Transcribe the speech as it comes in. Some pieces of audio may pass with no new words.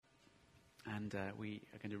And we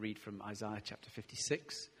are going to read from Isaiah chapter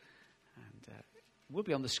 56. And it will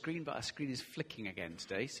be on the screen, but our screen is flicking again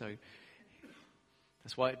today. So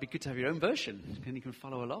that's why it'd be good to have your own version, and you can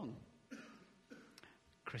follow along.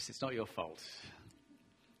 Chris, it's not your fault.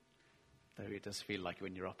 Though it does feel like it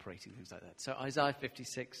when you're operating things like that. So Isaiah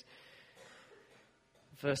 56,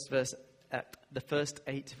 the first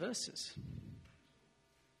 8 verses.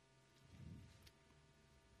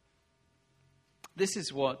 This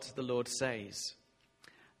is what the Lord says.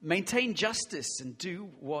 Maintain justice and do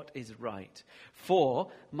what is right,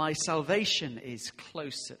 for my salvation is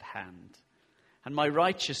close at hand, and my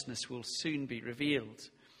righteousness will soon be revealed.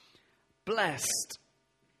 Blessed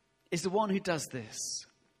is the one who does this,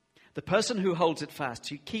 the person who holds it fast,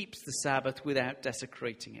 who keeps the Sabbath without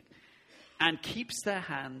desecrating it, and keeps their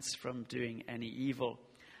hands from doing any evil.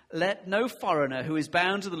 Let no foreigner who is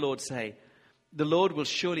bound to the Lord say, the Lord will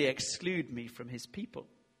surely exclude me from his people.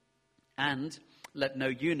 And let no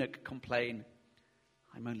eunuch complain,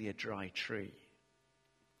 I'm only a dry tree.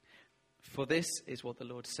 For this is what the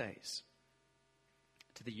Lord says.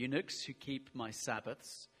 To the eunuchs who keep my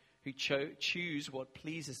Sabbaths, who choose what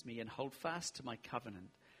pleases me and hold fast to my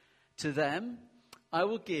covenant, to them I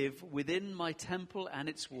will give within my temple and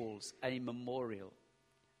its walls a memorial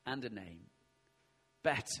and a name,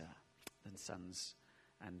 better than sons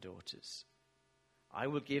and daughters. I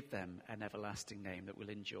will give them an everlasting name that will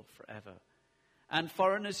endure forever. And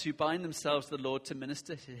foreigners who bind themselves to the Lord to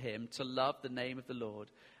minister to him, to love the name of the Lord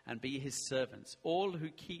and be his servants, all who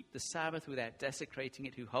keep the Sabbath without desecrating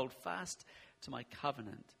it, who hold fast to my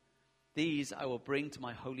covenant, these I will bring to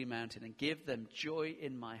my holy mountain and give them joy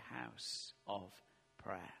in my house of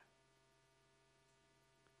prayer.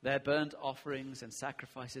 Their burnt offerings and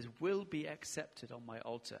sacrifices will be accepted on my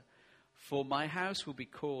altar, for my house will be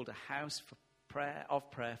called a house for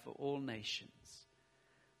prayer for all nations.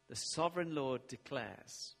 The sovereign Lord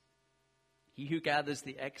declares, he who gathers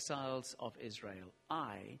the exiles of Israel,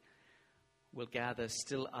 I will gather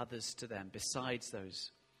still others to them besides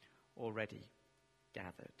those already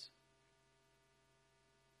gathered.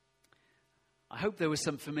 I hope there were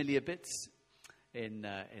some familiar bits in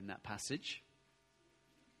that passage.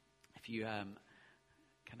 If you kind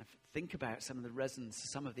of think about some of the resonance,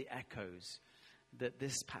 some of the echoes that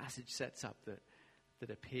this passage sets up that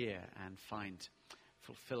appear and find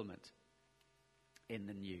fulfillment in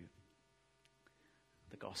the new,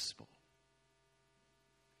 the gospel.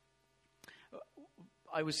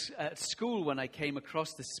 I was at school when I came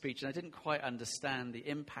across this speech, and I didn't quite understand the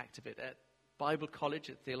impact of it. At Bible college,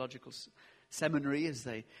 at theological seminary, as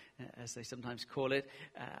they sometimes call it,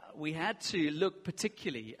 we had to look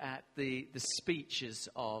particularly at the speeches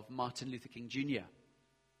of Martin Luther King Jr.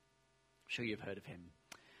 I'm sure you've heard of him.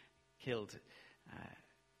 Killed,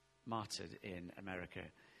 martyred in America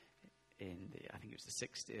in I think it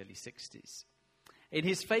was the early 60s. In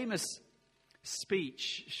his famous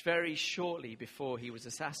speech, very shortly before he was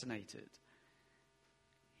assassinated,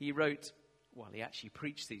 he wrote, well, he actually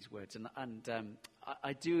preached these words, and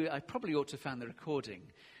I probably ought to have found the recording,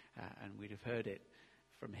 and we'd have heard it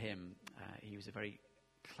from him. He was a very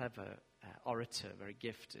clever orator, very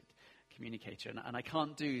gifted communicator, and I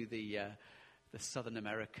can't do the Southern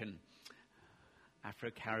American,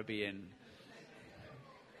 Afro-Caribbean.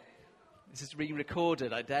 This is being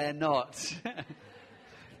recorded. I dare not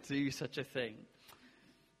do such a thing.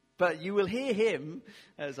 But you will hear him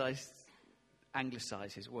as I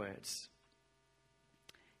anglicize his words.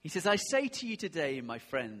 He says, I say to you today, my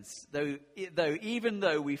friends, even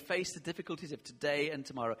though we face the difficulties of today and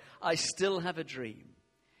tomorrow, I still have a dream.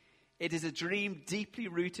 It is a dream deeply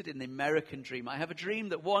rooted in the American dream. I have a dream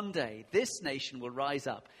that one day this nation will rise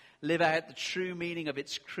up, live out the true meaning of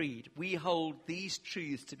its creed. We hold these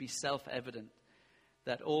truths to be self-evident,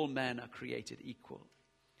 that all men are created equal.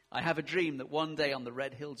 I have a dream that one day on the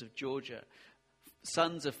red hills of Georgia,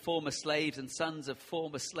 sons of former slaves and sons of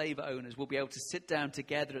former slave owners will be able to sit down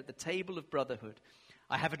together at the table of brotherhood.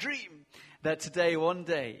 I have a dream that today, one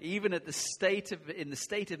day, even in the state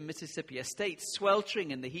of Mississippi, a state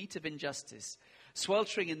sweltering in the heat of injustice,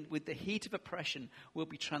 sweltering with the heat of oppression, will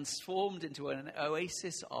be transformed into an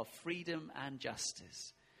oasis of freedom and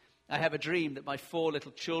justice. I have a dream that my 4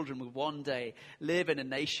 little children will one day live in a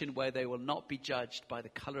nation where they will not be judged by the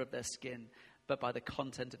color of their skin, but by the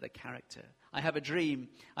content of their character. I have a dream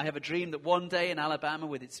that one day in Alabama,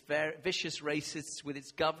 with its vicious racists, with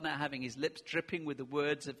its governor having his lips dripping with the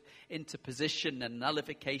words of interposition and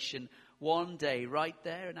nullification, one day right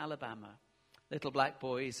there in Alabama, little black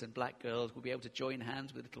boys and black girls will be able to join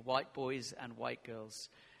hands with little white boys and white girls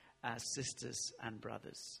as sisters and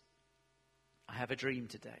brothers. I have a dream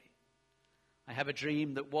today. I have a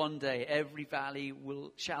dream that one day every valley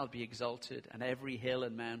shall be exalted, and every hill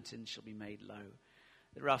and mountain shall be made low.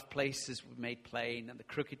 The rough places will be made plain, and the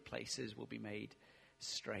crooked places will be made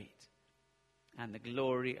straight. And the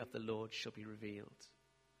glory of the Lord shall be revealed,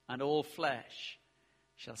 and all flesh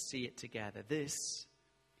shall see it together. This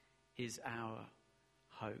is our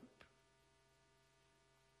hope.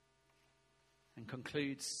 And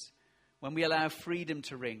concludes, when we allow freedom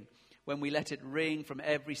to ring, when we let it ring from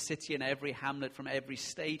every city and every hamlet, from every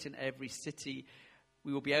state and every city,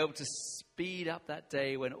 we will be able to speed up that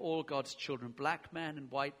day when all God's children, black men and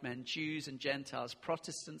white men, Jews and Gentiles,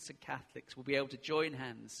 Protestants and Catholics, will be able to join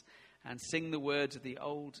hands and sing the words of the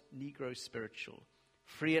old Negro spiritual.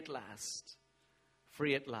 Free at last,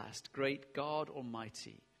 great God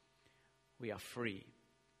Almighty, we are free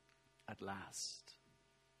at last.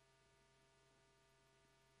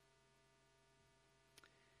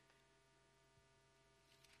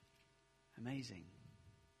 Amazing.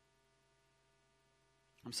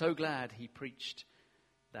 I'm so glad he preached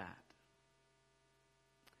that.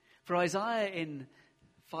 For Isaiah, in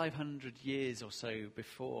 500 years or so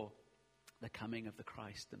before the coming of the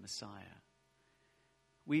Christ, the Messiah,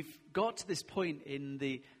 we've got to this point in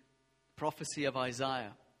the prophecy of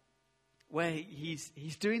Isaiah where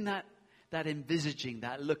he's doing that envisaging,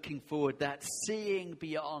 that looking forward, that seeing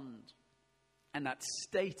beyond, and that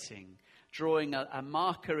stating, drawing a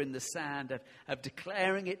marker in the sand of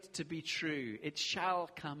declaring it to be true. It shall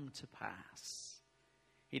come to pass.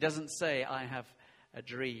 He doesn't say, I have a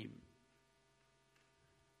dream.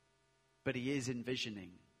 But he is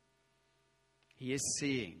envisioning. He is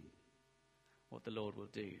seeing what the Lord will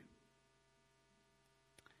do.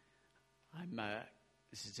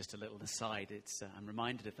 This is just a little aside. I'm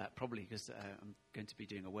reminded of that probably because I'm going to be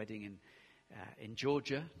doing a wedding in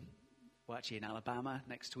Georgia. Well, actually in Alabama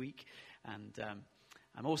next week, and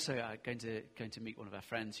I'm also going to meet one of our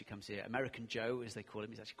friends who comes here, American Joe, as they call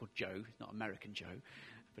him. He's actually called Joe, he's not American Joe,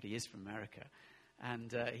 but he is from America.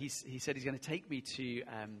 And he said he's going to take me to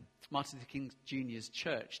Martin Luther King Jr.'s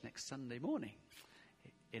church next Sunday morning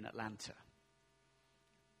in Atlanta.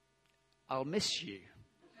 I'll miss you,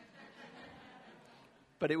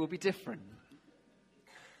 but it will be different.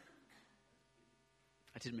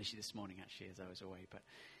 I did miss you this morning, actually, as I was away, but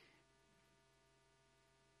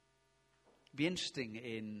it'd be interesting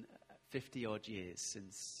in 50-odd years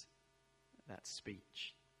since that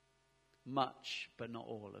speech. Much, but not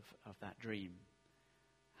all, of that dream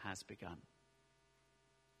has begun.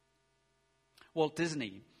 Walt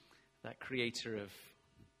Disney, that creator of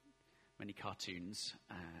many cartoons,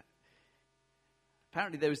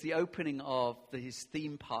 apparently there was the opening of his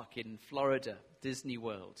theme park in Florida, Disney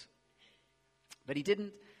World. But he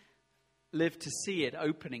didn't live to see it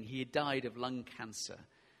opening. He had died of lung cancer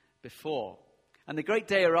before. And the great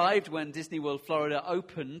day arrived when Disney World Florida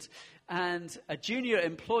opened, and a junior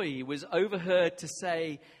employee was overheard to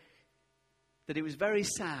say that it was very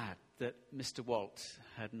sad that Mr. Walt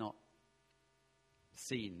had not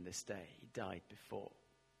seen this day. He died before.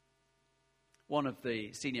 One of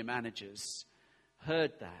the senior managers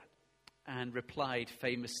heard that and replied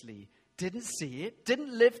famously, "Didn't see it,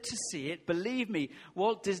 didn't live to see it. Believe me,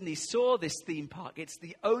 Walt Disney saw this theme park. It's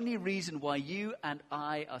the only reason why you and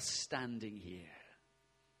I are standing here."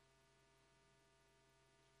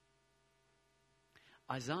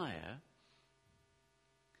 Isaiah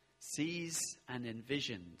sees and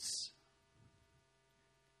envisions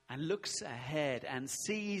and looks ahead and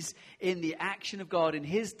sees in the action of God in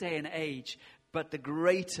his day and age, but the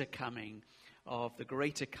greater coming of the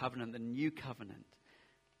greater covenant, the new covenant,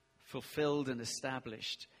 fulfilled and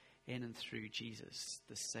established in and through Jesus,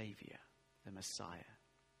 the Savior, the Messiah.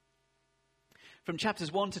 From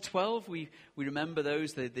chapters 1 to 12, we remember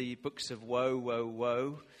those, the books of woe, woe,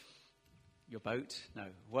 woe. Your boat?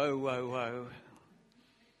 No. Woe, woe, woe.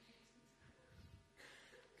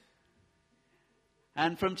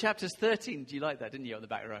 And from chapters 13, do you like that, didn't you, on the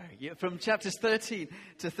back row? Yeah, from chapters 13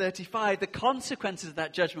 to 35, the consequences of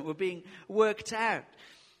that judgment were being worked out.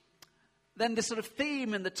 Then the sort of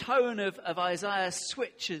theme and the tone of Isaiah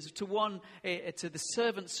switches to the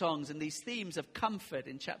servant songs and these themes of comfort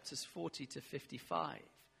in chapters 40 to 55.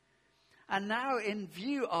 And now, in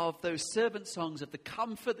view of those servant songs of the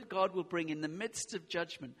comfort that God will bring in the midst of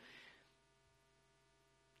judgment,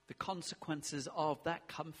 the consequences of that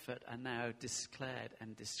comfort are now declared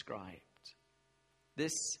and described.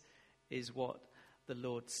 This is what the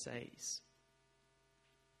Lord says.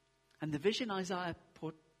 And the vision Isaiah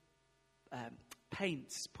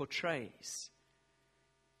portrays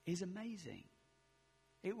is amazing.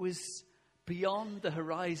 It was beyond the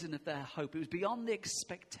horizon of their hope. It was beyond the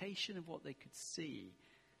expectation of what they could see.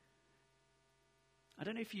 I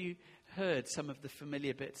don't know if you heard some of the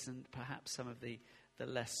familiar bits and perhaps some of the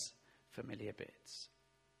less familiar bits.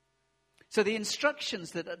 So the instructions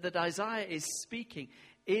that Isaiah is speaking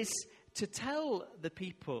is to tell the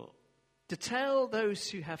people, to tell those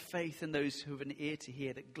who have faith and those who have an ear to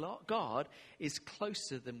hear, that God is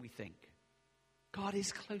closer than we think. God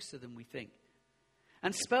is closer than we think.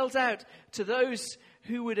 And spells out to those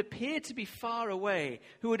who would appear to be far away,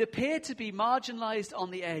 who would appear to be marginalized on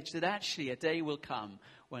the edge, that actually a day will come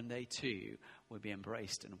when they too will be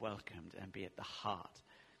embraced and welcomed and be at the heart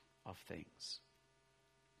of things.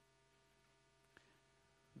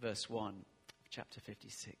 Verse 1 of chapter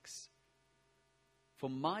 56. For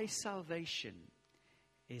my salvation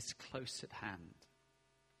is close at hand,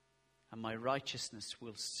 and my righteousness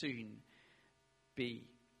will soon be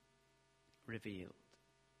revealed.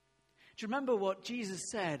 Do you remember what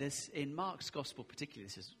Jesus said as in Mark's gospel particularly?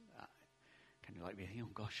 This is kind of like me thinking,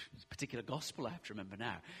 oh gosh, it's a particular gospel I have to remember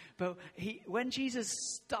now. But when Jesus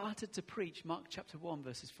started to preach, Mark chapter 1,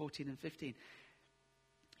 verses 14 and 15,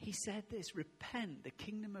 he said this: repent, the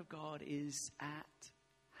kingdom of God is at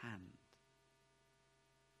hand.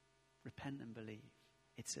 Repent and believe.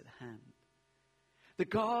 It's at hand. The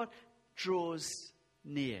God draws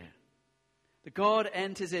near. The God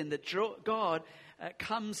enters in. God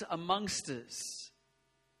comes amongst us.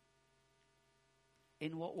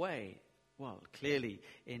 In what way? Well, clearly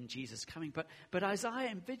in Jesus coming. But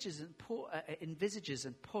Isaiah envisages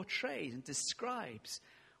and portrays and describes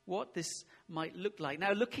what this might look like.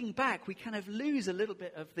 Now, looking back, we kind of lose a little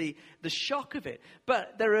bit of the shock of it.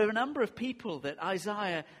 But there are a number of people that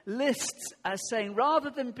Isaiah lists as saying,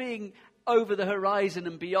 rather than being over the horizon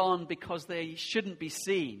and beyond because they shouldn't be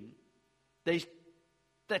seen,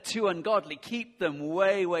 they're too ungodly, keep them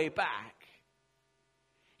way, way back.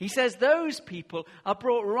 He says those people are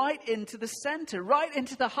brought right into the center, right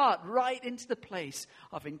into the heart, right into the place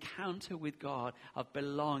of encounter with God, of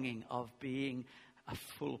belonging, of being a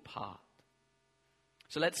full part.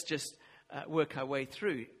 So let's just work our way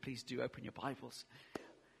through. Please do open your Bibles.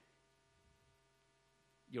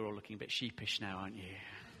 You're all looking a bit sheepish now, aren't you?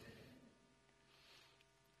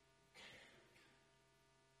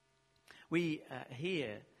 We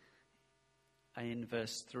hear in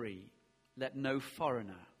verse 3, let no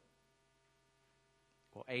foreigner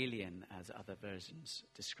or alien, as other versions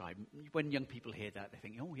describe. When young people hear that, they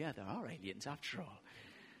think, oh yeah, there are aliens after all.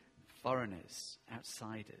 Foreigners,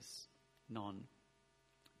 outsiders,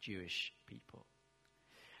 non-Jewish people.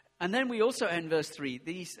 And then we also end verse 3,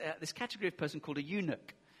 this category of person called a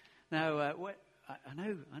eunuch. Now, I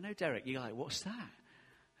know, Derek, you're like, what's that?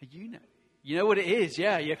 A eunuch? You know what it is?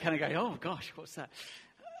 Yeah, you're kind of going, oh gosh, what's that?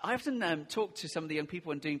 I often talk to some of the young people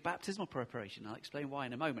when doing baptismal preparation. I'll explain why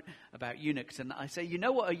in a moment about eunuchs. And I say, you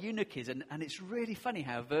know what a eunuch is? And it's really funny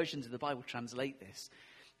how versions of the Bible translate this.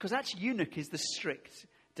 Because actually eunuch is the strict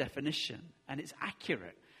definition, and it's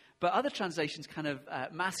accurate. But other translations kind of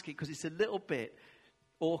mask it because it's a little bit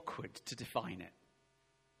awkward to define it.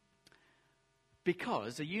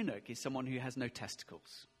 Because a eunuch is someone who has no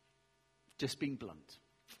testicles. Just being blunt.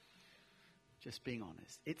 Just being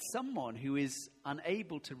honest. It's someone who is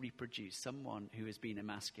unable to reproduce, someone who has been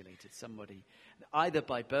emasculated, somebody either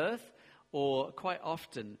by birth or quite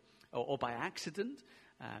often, or by accident.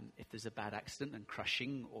 If there's a bad accident and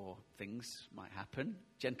crushing or things might happen.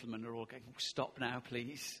 Gentlemen are all going, oh, stop now,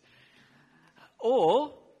 please.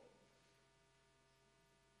 Or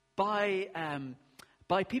by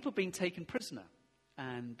people being taken prisoner.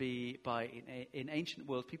 And in ancient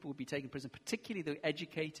world, people would be taken prisoner, particularly the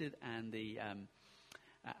educated and the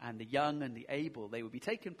young and the able. They would be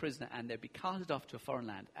taken prisoner and they'd be carted off to a foreign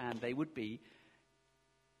land, and they would be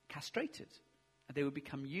castrated, and they would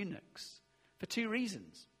become eunuchs for two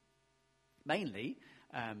reasons. Mainly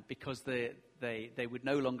because they would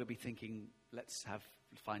no longer be thinking, let's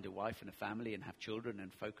find a wife and a family and have children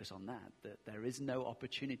and focus on that. That there is no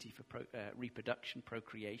opportunity for reproduction,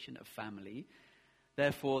 procreation of family.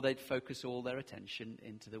 Therefore, they'd focus all their attention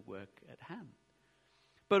into the work at hand.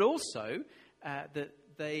 But also that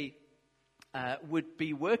they would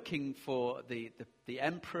be working for the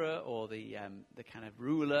emperor or the kind of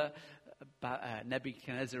ruler,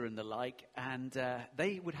 Nebuchadnezzar and the like, and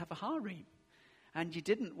they would have a harem. And you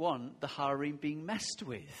didn't want the harem being messed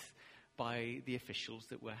with by the officials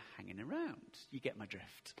that were hanging around. You get my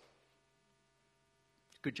drift.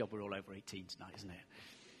 Good job we're all over 18 tonight, isn't it?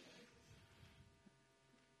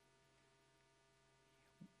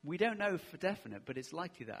 We don't know for definite, but it's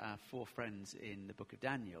likely that our four friends in the book of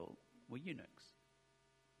Daniel were eunuchs.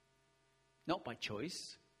 Not by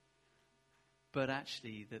choice, but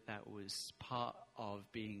actually that was part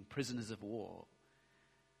of being prisoners of war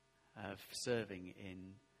of serving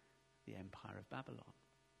in the Empire of Babylon.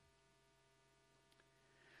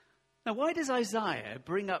 Now, why does Isaiah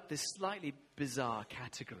bring up this slightly bizarre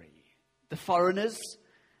category? The foreigners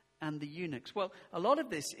and the eunuchs. Well, a lot of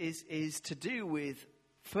this is to do with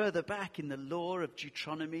further back in the law of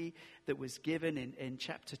Deuteronomy that was given in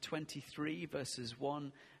chapter 23, verses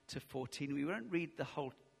 1 to 14. We won't read the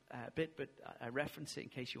whole bit, but I reference it in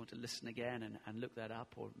case you want to listen again and look that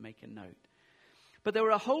up or make a note. But there were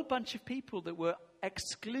a whole bunch of people that were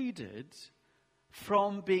excluded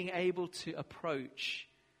from being able to approach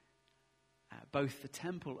both the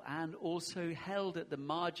temple and also held at the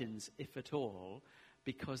margins, if at all,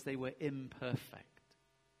 because they were imperfect.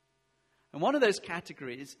 And one of those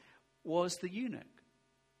categories was the eunuch.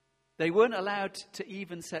 They weren't allowed to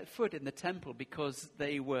even set foot in the temple because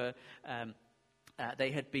they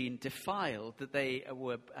had been defiled, that they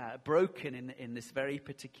were broken in this very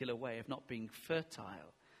particular way of not being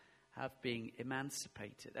fertile, of being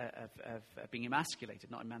emancipated, of being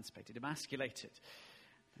emasculated, not emancipated, emasculated.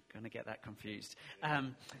 I'm going to get that confused.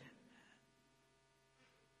 Now,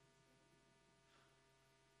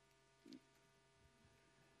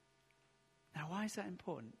 why is that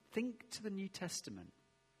important? Think to the New Testament.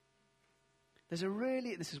 This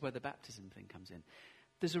is where the baptism thing comes in.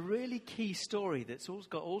 There's a really key story that's also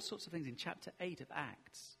got all sorts of things in chapter 8 of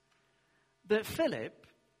Acts. That Philip,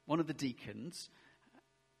 one of the deacons,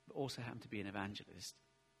 also happened to be an evangelist,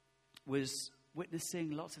 was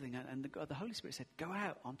witnessing lots of things. And the Holy Spirit said, go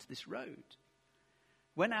out onto this road.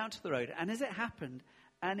 Went out to the road. And as it happened,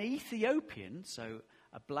 an Ethiopian, so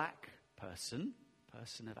a black person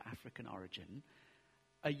of African origin,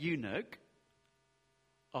 a eunuch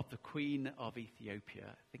of the Queen of Ethiopia,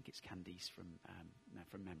 I think it's Candace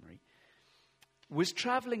from memory, was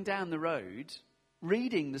traveling down the road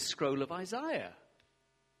reading the scroll of Isaiah.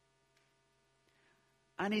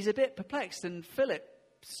 And he's a bit perplexed, and Philip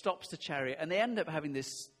stops the chariot, and they end up having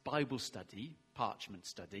this Bible study, parchment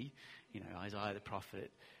study, Isaiah the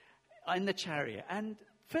prophet, in the chariot. And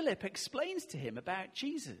Philip explains to him about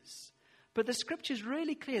Jesus. But the scripture is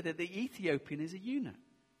really clear that the Ethiopian is a eunuch.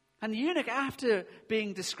 And the eunuch, after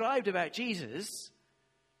being described about Jesus,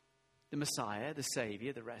 the Messiah, the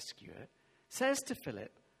Savior, the rescuer, says to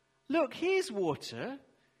Philip, look, here's water.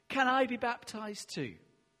 Can I be baptized too?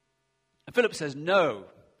 And Philip says, no.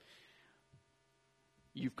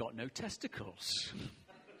 You've got no testicles.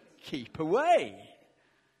 Keep away.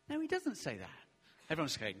 No, he doesn't say that.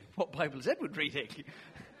 Everyone's going, what Bible is Edward reading?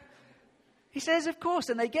 He says, of course,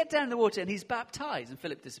 and they get down in the water and he's baptized. And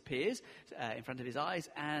Philip disappears in front of his eyes,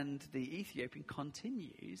 and the Ethiopian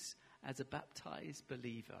continues as a baptized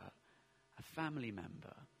believer, a family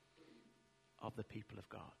member of the people of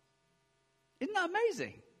God. Isn't that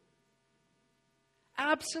amazing?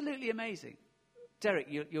 Absolutely amazing. Derek,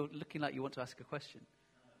 you're looking like you want to ask a question.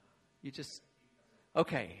 You just,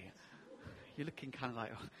 okay. You're looking kind of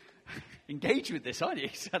like, engage with this, aren't you?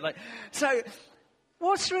 So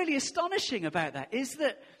what's really astonishing about that is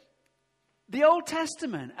that the Old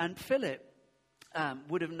Testament and Philip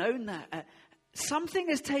would have known that something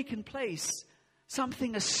has taken place,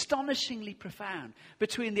 something astonishingly profound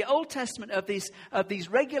between the Old Testament of these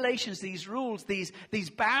regulations, these rules, these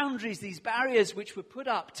boundaries, these barriers which were put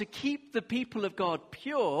up to keep the people of God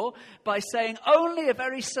pure by saying only a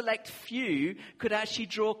very select few could actually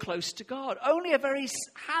draw close to God. Only a very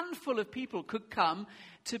handful of people could come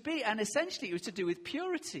to be, and essentially it was to do with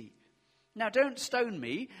purity. Now, don't stone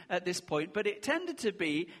me at this point, but it tended to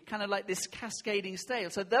be kind of like this cascading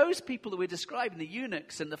scale. So those people that we're describing, the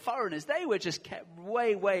eunuchs and the foreigners, they were just kept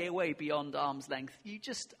way, way, way beyond arm's length. You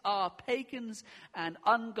just are pagans and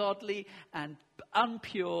ungodly and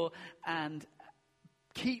impure and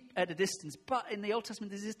keep at a distance. But in the Old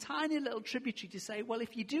Testament, there's this tiny little tributary to say, well,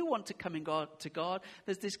 if you do want to come to God,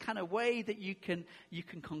 there's this kind of way that you can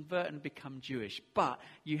convert and become Jewish. But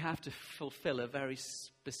you have to fulfill a very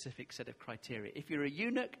specific set of criteria. If you're a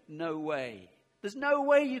eunuch, no way. There's no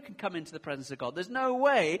way you can come into the presence of God. There's no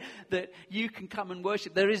way that you can come and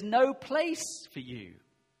worship. There is no place for you.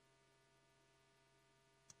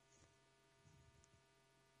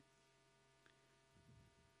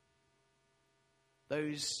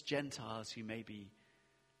 Those Gentiles who may be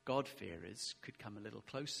God-fearers could come a little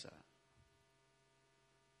closer.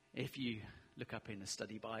 If you look up in a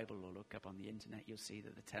study Bible or look up on the internet, you'll see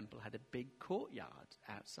that the temple had a big courtyard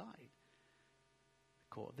outside.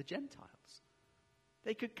 The court of the Gentiles.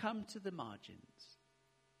 They could come to the margins.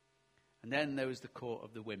 And then there was the court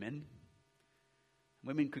of the women.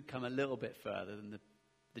 Women could come a little bit further than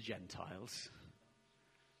the Gentiles.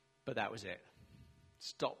 But that was it.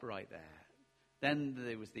 Stop right there. Then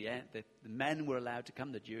there was the men were allowed to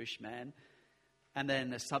come, the Jewish men. And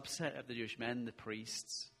then a subset of the Jewish men, the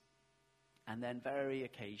priests. And then very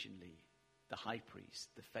occasionally, the high priest,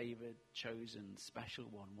 the favored, chosen, special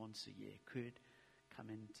one once a year, could come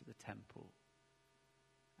into the temple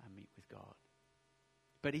and meet with God.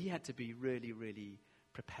 But he had to be really, really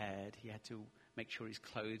prepared. He had to make sure his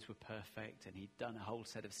clothes were perfect, and he'd done a whole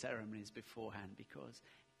set of ceremonies beforehand, because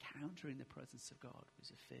encountering the presence of God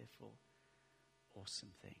was a fearful,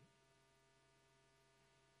 awesome thing.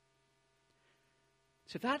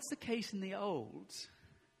 So if that's the case in the Old,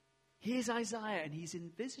 here's Isaiah, and he's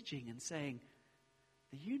envisaging and saying,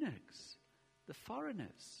 the eunuchs, the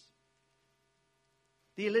foreigners,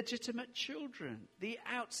 the illegitimate children, the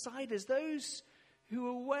outsiders, those who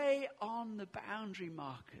are way on the boundary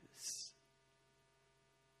markers,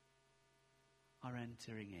 are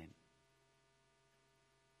entering in.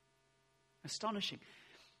 Astonishing.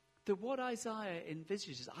 That what Isaiah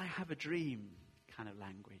envisages, I have a dream kind of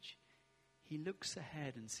language. He looks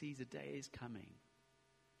ahead and sees a day is coming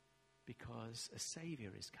because a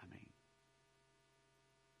Savior is coming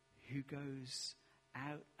who goes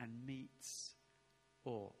out and meets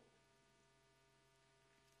all.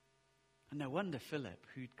 And no wonder Philip,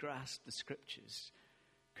 who'd grasped the scriptures,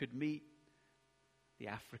 could meet the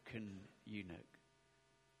African eunuch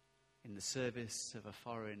in the service of a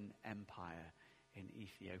foreign empire in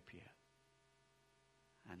Ethiopia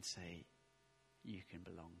and say, you can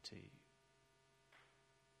belong too.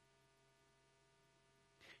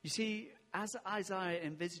 You see, as Isaiah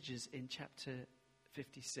envisages in chapter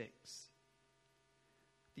 56,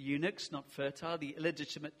 the eunuchs not fertile, the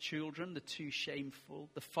illegitimate children, the too shameful,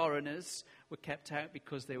 the foreigners were kept out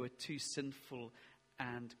because they were too sinful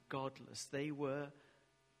and godless. They were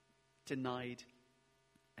denied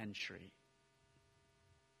entry.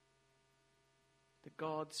 That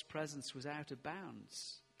God's presence was out of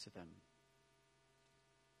bounds to them.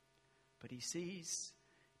 But he sees,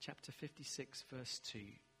 chapter 56, verse 2.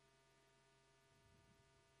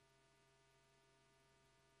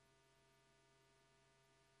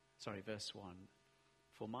 Verse 1.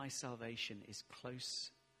 For my salvation is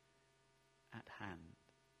close at hand.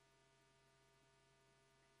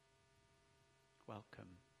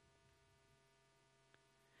 Welcome.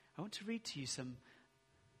 I want to read to you some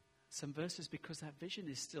verses because that vision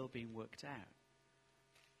is still being worked out.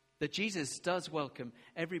 That Jesus does welcome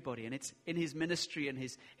everybody, and it's in his ministry and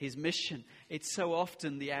his mission. It's so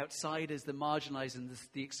often the outsiders, the marginalized, and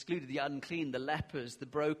the excluded, the unclean, the lepers, the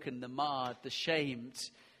broken, the marred, the shamed,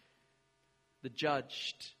 the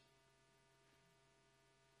judged,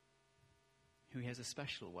 who he has a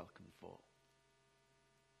special welcome for.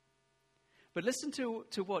 But listen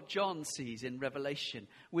to what John sees in Revelation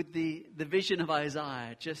with the vision of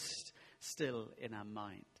Isaiah just still in our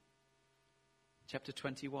mind. Chapter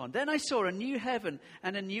 21. Then I saw a new heaven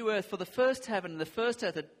and a new earth, for the first heaven and the first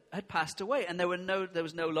earth had passed away, and there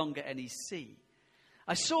was no longer any sea.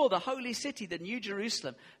 I saw the holy city, the new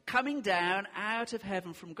Jerusalem, coming down out of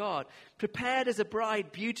heaven from God, prepared as a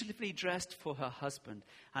bride beautifully dressed for her husband.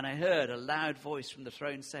 And I heard a loud voice from the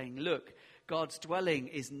throne saying, look, God's dwelling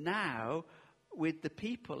is now with the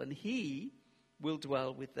people, and he will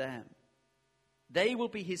dwell with them. They will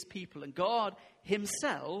be his people, and God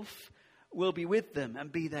himself will be with them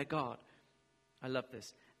and be their God. I love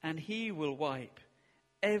this. And he will wipe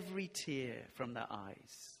every tear from their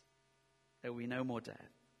eyes. There will be no more death,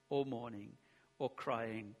 or mourning, or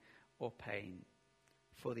crying, or pain,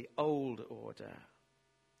 for the old order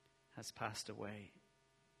has passed away.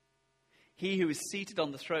 He who is seated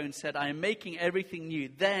on the throne said, I am making everything new.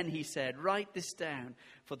 Then he said, write this down,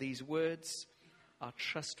 for these words are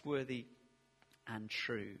trustworthy and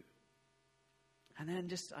true. And then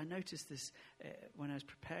I noticed this when I was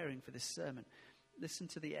preparing for this sermon. Listen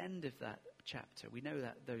to the end of that chapter. We know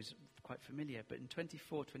that those are quite familiar, but in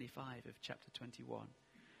 24, 25 of chapter 21,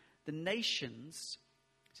 the nations,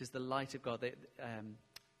 which is the light of God,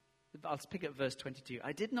 I'll pick up verse 22.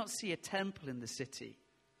 I did not see a temple in the city.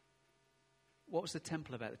 What was the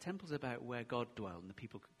temple about? The temple's about where God dwelled, and the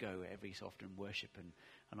people could go every so often and worship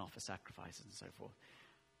and offer sacrifices and so forth,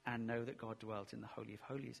 and know that God dwelt in the Holy of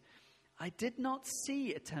Holies. I did not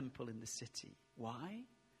see a temple in the city. Why?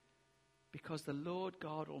 Because the Lord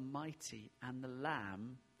God Almighty and the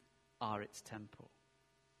Lamb are its temple.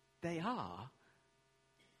 They are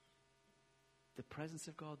the presence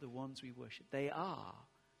of God, the ones we worship. They are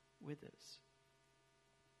with us.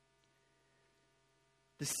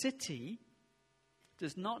 The city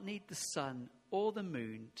does not need the sun or the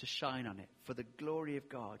moon to shine on it, for the glory of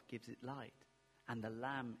God gives it light, and the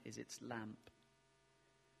Lamb is its lamp.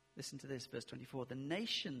 Listen to this, verse 24. The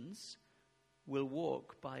nations will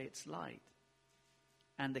walk by its light,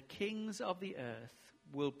 and the kings of the earth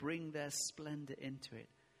will bring their splendor into it.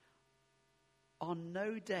 On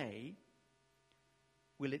no day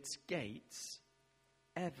will its gates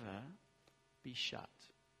ever be shut.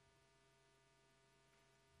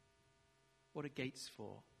 What are gates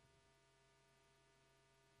for?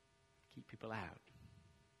 Keep people out.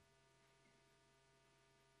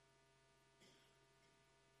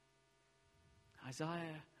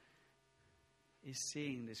 Isaiah is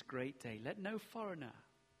seeing this great day. Let no foreigner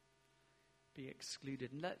be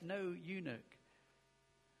excluded, and let no eunuch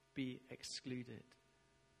be excluded.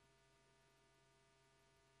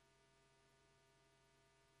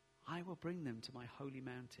 I will bring them to my holy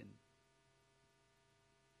mountain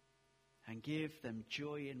and give them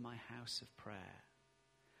joy in my house of prayer.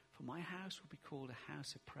 For my house will be called a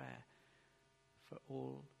house of prayer for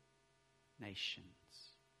all nations.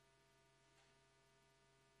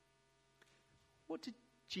 What did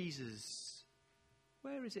Jesus,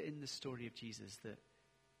 where is it in the story of Jesus that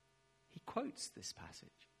he quotes this passage?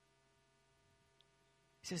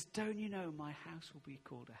 He says, don't you know my house will be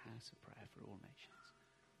called a house of prayer for all nations?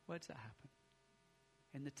 Where does that happen?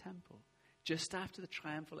 In the temple. Just after the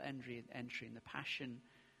triumphal entry in the Passion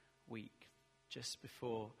Week, just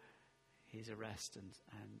before his arrest and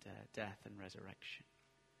death and resurrection.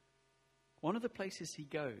 One of the places he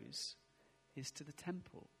goes is to the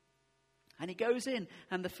temple. And he goes in,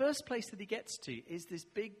 and the first place that he gets to is this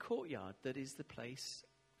big courtyard that is the place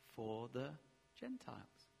for the Gentiles.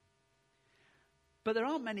 But there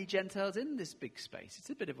aren't many Gentiles in this big space. It's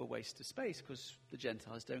a bit of a waste of space because the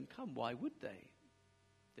Gentiles don't come. Why would they?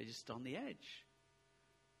 They're just on the edge.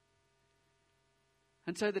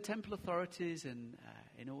 And so the temple authorities,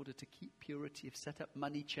 in order to keep purity, have set up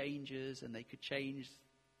money changers, and they could change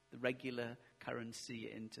the regular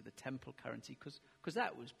currency into the temple currency because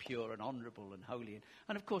that was pure and honorable and holy.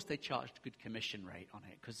 And of course they charged a good commission rate on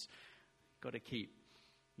it because you've got to keep,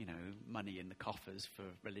 money in the coffers for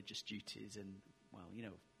religious duties and,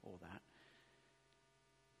 all that.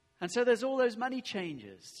 And so there's all those money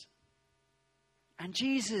changers. And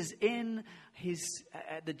Jesus, in his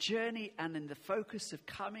the journey and in the focus of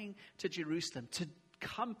coming to Jerusalem to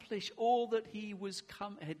accomplish all that he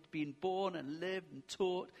had been born and lived and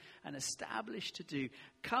taught and established to do,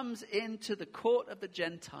 comes into the court of the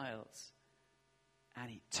Gentiles, and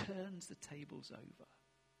he turns the tables over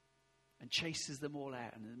and chases them all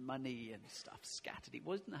out, and the money and stuff scattered. He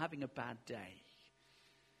wasn't having a bad day.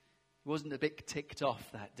 He wasn't a bit ticked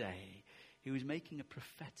off that day. He was making a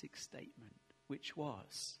prophetic statement, which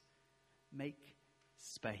was, make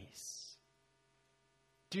space.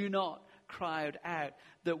 Do not crowd out.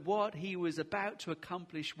 That what he was about to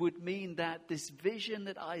accomplish would mean that this vision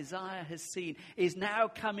that Isaiah has seen is now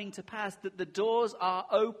coming to pass, that the doors are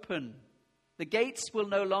open. The gates will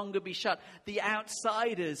no longer be shut. The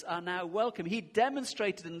outsiders are now welcome. He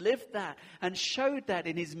demonstrated and lived that and showed that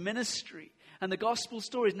in his ministry. And the gospel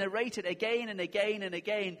stories narrated again and again and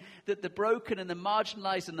again that the broken and the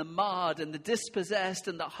marginalized and the marred and the dispossessed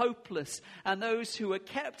and the hopeless and those who were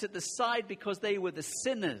kept at the side because they were the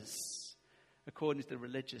sinners, according to the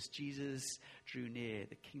religious, Jesus drew near.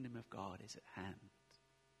 The kingdom of God is at hand.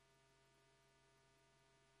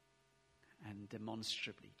 And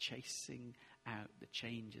demonstrably chasing out the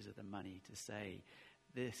changes of the money to say,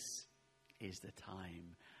 this is the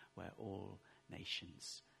time where all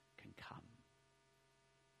nations can come.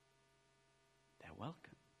 They're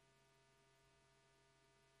welcome.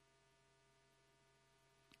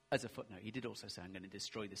 As a footnote, he did also say, I'm going to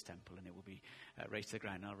destroy this temple and it will be razed to the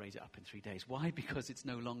ground, and I'll raise it up in 3 days. Why? Because it's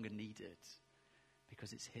no longer needed.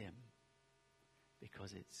 Because it's him.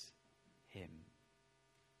 Because it's him.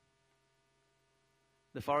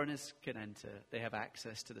 The foreigners can enter. They have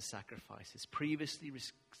access to the sacrifices, previously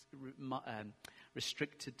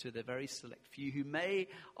restricted to the very select few who may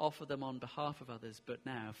offer them on behalf of others, but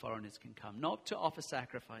now foreigners can come, not to offer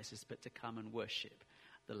sacrifices, but to come and worship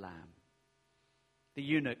the Lamb. The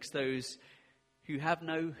eunuchs, those who have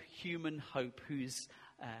no human hope, whose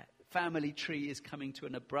family tree is coming to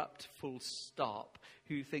an abrupt full stop,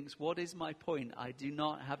 who thinks, what is my point? I do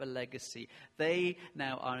not have a legacy. They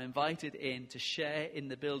now are invited in to share in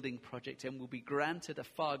the building project and will be granted a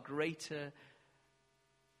far greater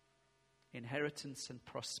inheritance and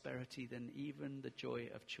prosperity than even the joy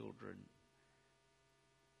of children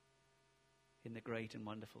in the great and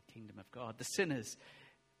wonderful kingdom of God. The sinners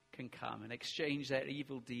can come and exchange their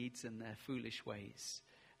evil deeds and their foolish ways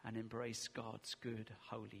and embrace God's good,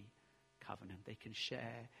 holy covenant. They can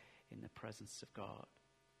share in the presence of God.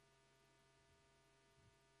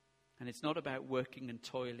 And it's not about working and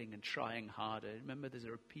toiling and trying harder. Remember, there's a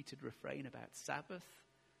repeated refrain about Sabbath,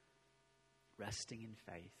 resting in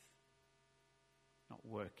faith. Not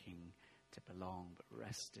working to belong, but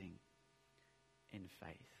resting in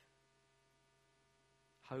faith.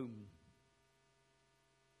 Home.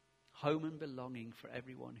 Home and belonging for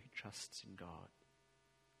everyone who trusts in God.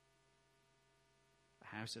 A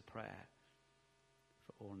house of prayer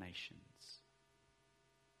for all nations.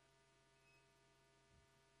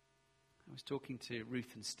 I was talking to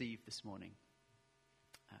Ruth and Steve this morning,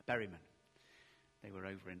 Berryman. They were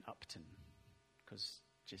over in Upton, because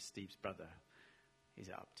just Steve's brother is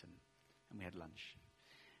at Upton, and we had lunch.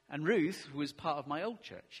 And Ruth was part of my old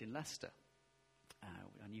church in Leicester.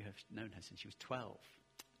 And you have known her since she was 12.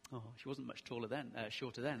 Oh, she wasn't much shorter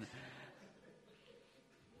then.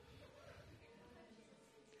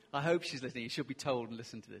 I hope she's listening. She'll be told and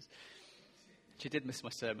listen to this. She did miss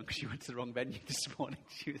my sermon because she went to the wrong venue this morning.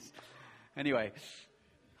 Anyway,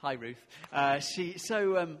 hi Ruth. They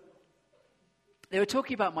were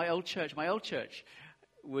talking about my old church. My old church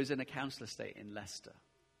was in a council estate in Leicester.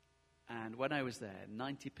 And when I was there,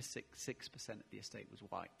 96% of the estate was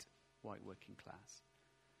white working class.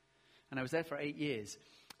 And I was there for 8 years.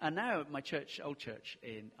 And now my church, old church,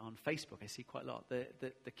 on Facebook, I see quite a lot.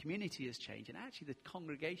 The community has changed, and actually the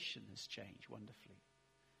congregation has changed wonderfully.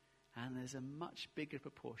 And there's a much bigger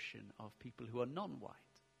proportion of people who are non-white.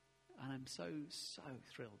 And I'm so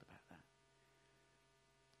thrilled about that.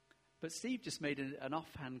 But Steve just made an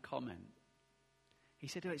offhand comment. He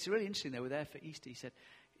said, "Oh, it's really interesting. They were there for Easter." He said,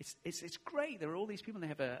 "It's great. There are all these people.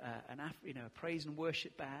 And they have a praise and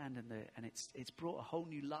worship band, and it's brought a whole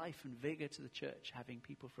new life and vigor to the church, having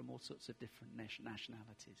people from all sorts of different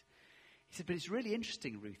nationalities." He said, "But it's really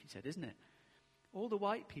interesting, Ruth," he said, "isn't it? All the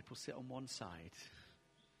white people sit on one side,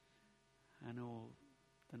 and all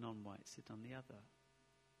the non-whites sit on the other."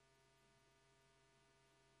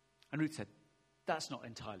 And Ruth said, "That's not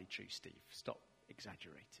entirely true, Steve. Stop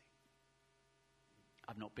exaggerating.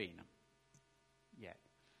 I've not been yet."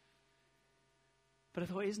 But I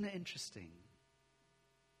thought, isn't it interesting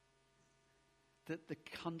that the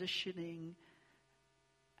conditioning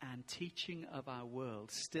and teaching of our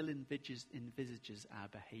world still envisages our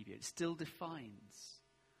behavior. It still defines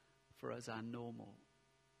for us our normal.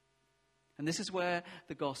 And this is where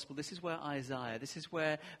the gospel, this is where Isaiah, this is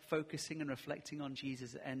where focusing and reflecting on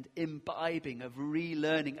Jesus and imbibing, of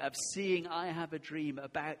relearning, of seeing I have a dream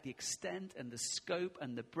about the extent and the scope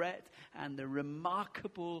and the breadth and the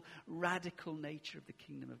remarkable radical nature of the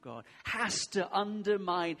kingdom of God has to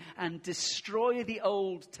undermine and destroy the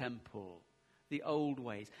old temple, the old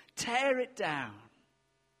ways. Tear it down.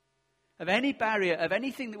 Of any barrier, of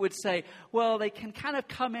anything that would say, well, they can kind of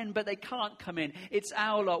come in, but they can't come in. It's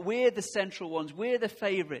our lot. We're the central ones. We're the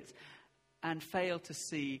favorites. And fail to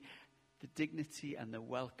see the dignity and the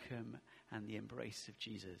welcome and the embrace of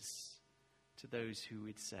Jesus to those who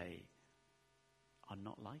would say are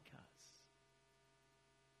not like us.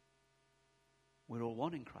 We're all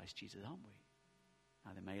one in Christ Jesus, aren't we?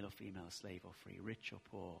 Either male or female, slave or free, rich or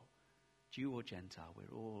poor, Jew or Gentile,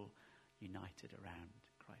 we're all united around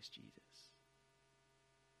Christ Jesus.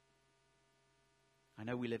 I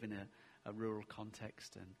know we live in a rural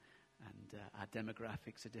context and our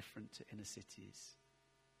demographics are different to inner cities.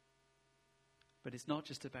 But it's not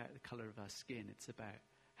just about the color of our skin. It's about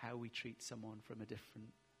how we treat someone from a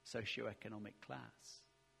different socioeconomic class.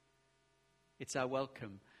 It's our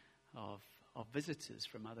welcome of visitors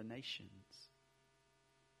from other nations,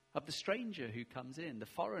 of the stranger who comes in, the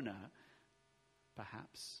foreigner,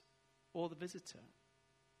 perhaps, or the visitor.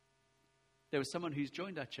 There was someone who's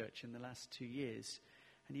joined our church in the last 2 years,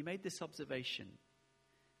 and he made this observation.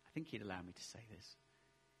 I think he'd allow me to say this.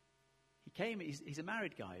 He came, he's a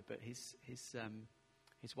married guy, but his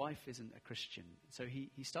wife isn't a Christian. So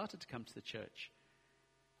he started to come to the church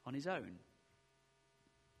on his own.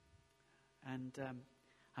 And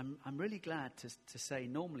I'm really glad to say,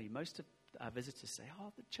 normally most of our visitors say,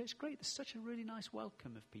 oh, the church is great. There's such a really nice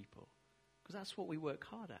welcome of people. Because that's what we work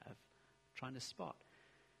hard at, of trying to spot.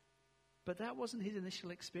 But that wasn't his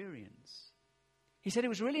initial experience. He said it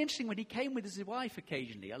was really interesting when he came with his wife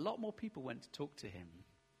occasionally. A lot more people went to talk to him.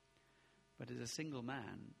 But as a single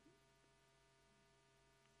man,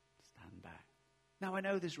 stand back. Now, I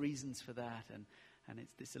know there's reasons for that, and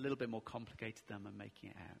it's a little bit more complicated than I'm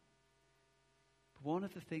making it out. But one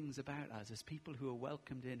of the things about us as people who are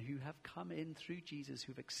welcomed in, who have come in through Jesus,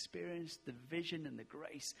 who've experienced the vision and the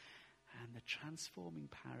grace and the transforming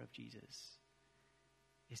power of Jesus,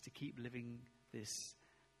 is to keep living this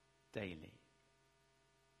daily.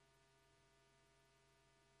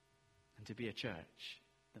 And to be a church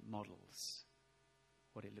that models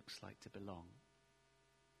what it looks like to belong.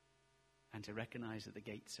 And to recognize that the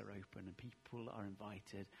gates are open and people are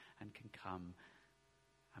invited and can come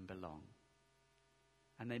and belong.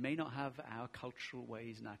 And they may not have our cultural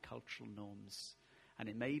ways and our cultural norms. And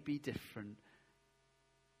it may be different,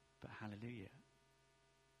 but hallelujah.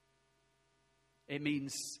 It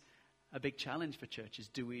means a big challenge for churches.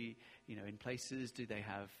 Do we, in places, do they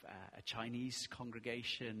have a Chinese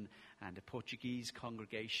congregation and a Portuguese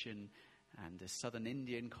congregation and a Southern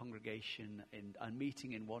Indian congregation and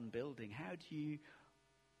meeting in one building? How do you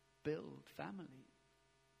build family?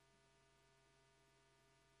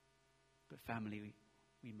 But family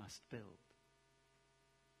we must build.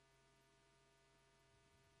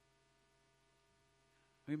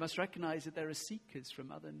 We must recognize that there are seekers from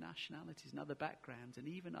other nationalities and other backgrounds and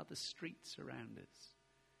even other streets around us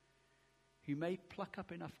who may pluck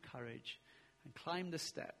up enough courage and climb the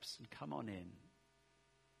steps and come on in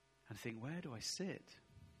and think, where do I sit?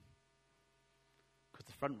 Because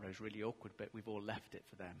the front row is really awkward, but we've all left it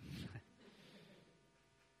for them.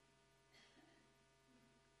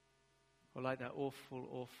 Or like that awful,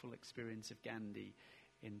 awful experience of Gandhi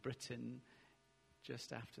in Britain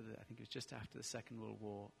just after the Second World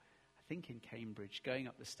War, I think in Cambridge, going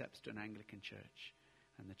up the steps to an Anglican church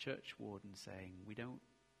and the church warden saying, we don't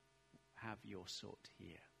have your sort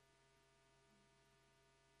here.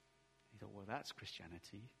 He thought, well, that's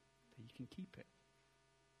Christianity. You can keep it.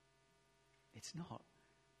 It's not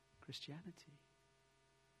Christianity.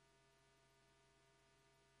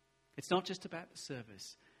 It's not just about the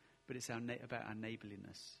service, but it's about our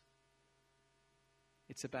neighborliness.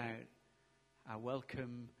 It's about our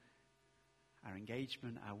welcome, our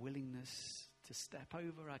engagement, our willingness to step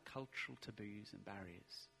over our cultural taboos and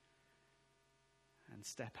barriers and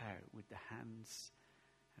step out with the hands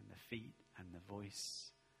and the feet and the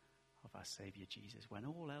voice of our Savior Jesus, when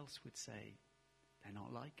all else would say, they're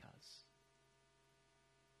not like us.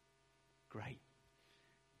 Great,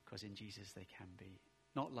 because in Jesus they can be,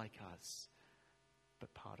 not like us,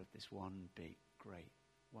 but part of this one big, great,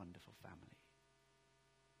 wonderful family.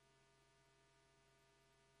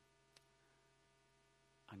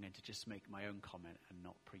 I'm going to just make my own comment and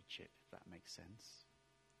not preach it, if that makes sense.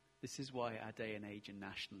 This is why our day and age in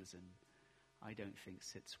nationalism, I don't think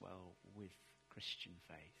sits well with Christian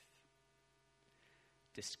faith.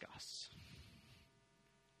 Discuss.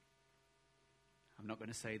 I'm not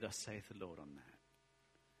going to say, thus saith the Lord on that.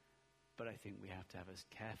 But I think we have to have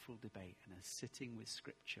a careful debate and a sitting with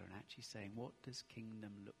Scripture and actually saying, what does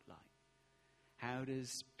kingdom look like? How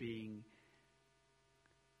does being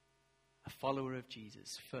a follower of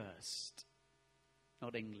Jesus first,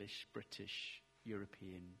 not English, British,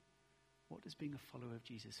 European, what does being a follower of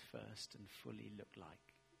Jesus first and fully look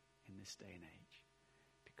like in this day and age?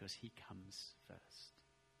 Because he comes first.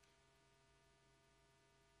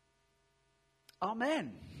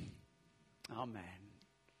 Amen. Amen.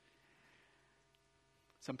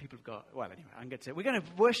 Some people have got, well, anyway, we're going to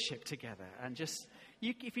worship together. And just,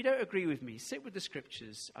 if you don't agree with me, sit with the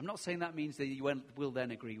Scriptures. I'm not saying that means that you will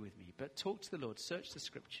then agree with me. But talk to the Lord. Search the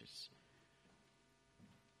Scriptures.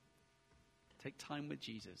 Take time with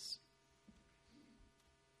Jesus.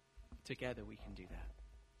 Together we can do that.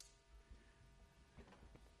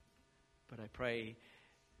 But I pray,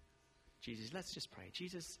 Jesus, let's just pray.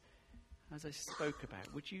 Jesus, as I spoke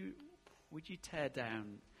about, would you tear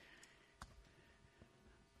down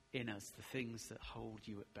in us the things that hold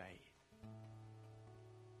you at bay?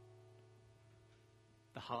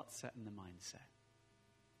 The heart set and the mindset.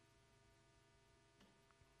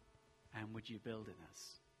 And would you build in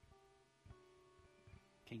us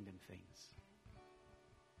kingdom things?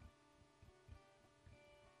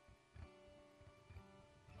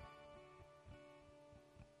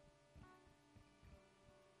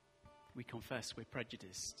 We confess we're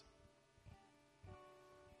prejudiced.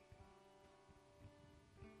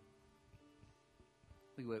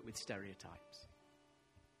 We work with stereotypes.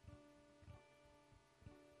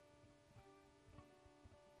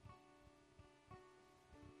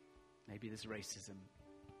 Maybe there's racism.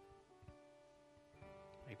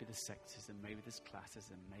 Maybe there's sexism. Maybe there's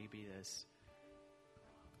classism. Maybe there's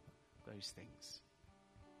those things.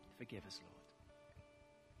 Forgive us, Lord.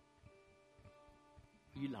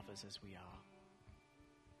 You love us as we are.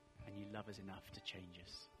 And you love us enough to change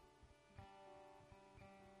us.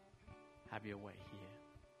 Have your way here.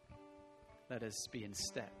 Let us be in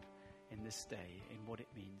step in this day in what it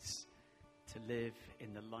means to live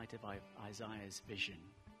in the light of Isaiah's vision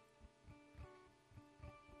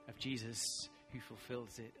of Jesus who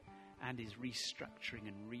fulfills it and is restructuring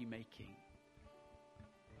and remaking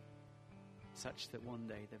such that one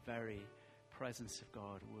day the very presence of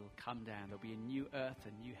God will come down. There'll be a new earth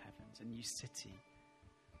and new heavens, a new city.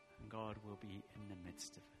 And God will be in the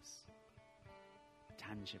midst of us.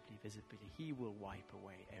 Tangibly, visibly. He will wipe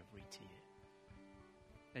away every tear.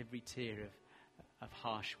 Every tear of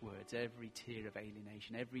harsh words, every tear of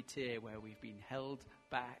alienation, every tear where we've been held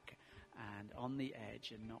back and on the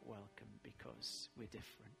edge and not welcome because we're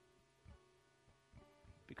different.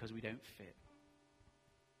 Because we don't fit.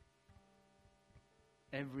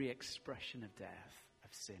 Every expression of death,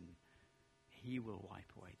 of sin, he will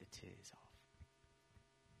wipe away the tears of.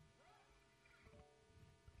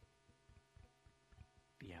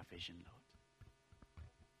 Be our vision, Lord.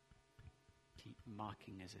 Keep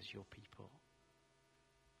marking us as your people.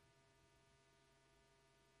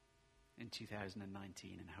 In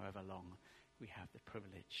 2019 and however long we have the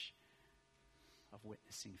privilege of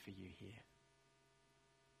witnessing for you here.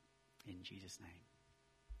 In Jesus' name,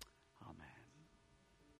 amen.